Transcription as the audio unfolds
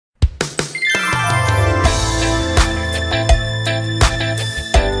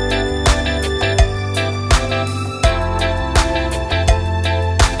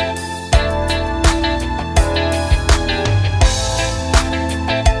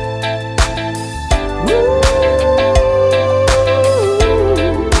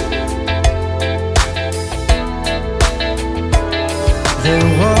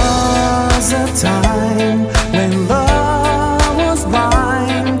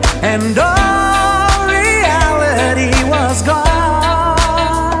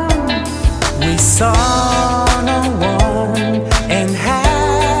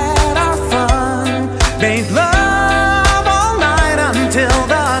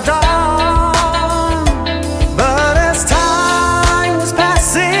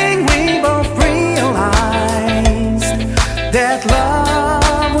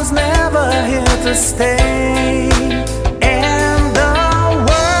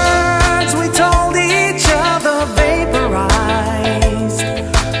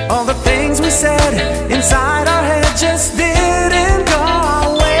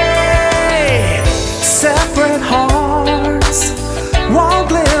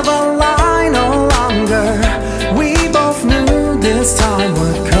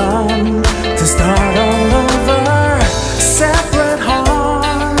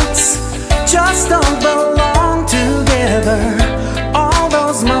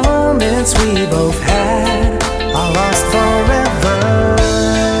moments we both had are lost forever.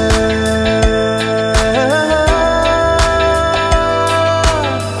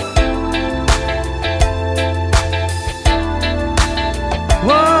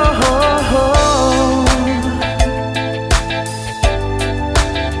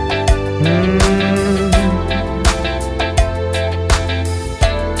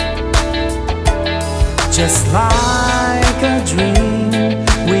 Just like a dream,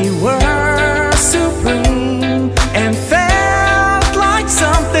 we were supreme and felt like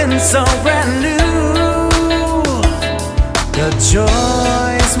something so brand new. The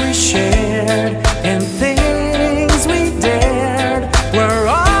joys we shared and things we dared were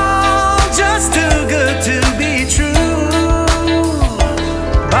all just too good to be true.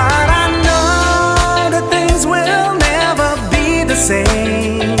 But I know that things will never be the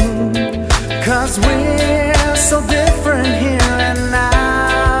same, 'cause we're so different here and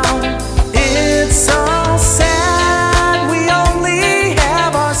now. It's so sad we only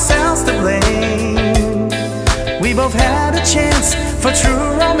have ourselves to blame. We both had a chance for true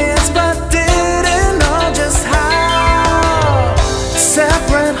romance, but didn't know just how.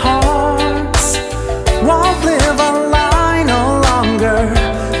 Separate hearts won't live a lie no longer.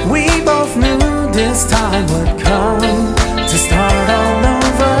 We both knew this time would come to start all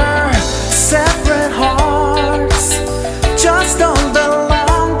over. Separate hearts just don't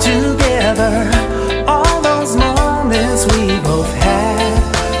belong together. All those moments we both had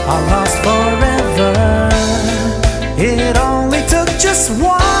are lost forever. It only took just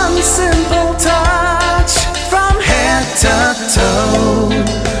one simple touch from head to toe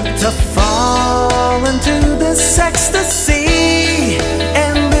to fall into this ecstasy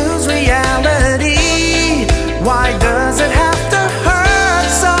and lose reality. Why does it have to hurt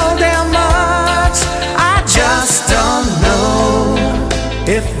so damn much? I just don't know.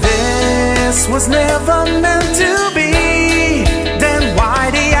 If this was never meant to be, then why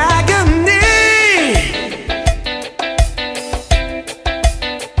the agony?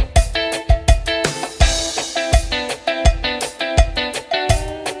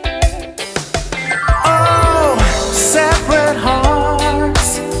 Oh, separate hearts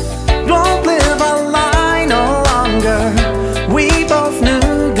won't live a lie no longer. We both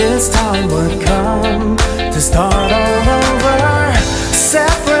knew this time would come to start all over.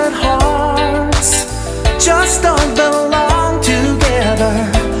 Separate hearts just don't belong together.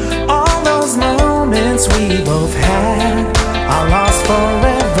 All those moments we both had are lost forever.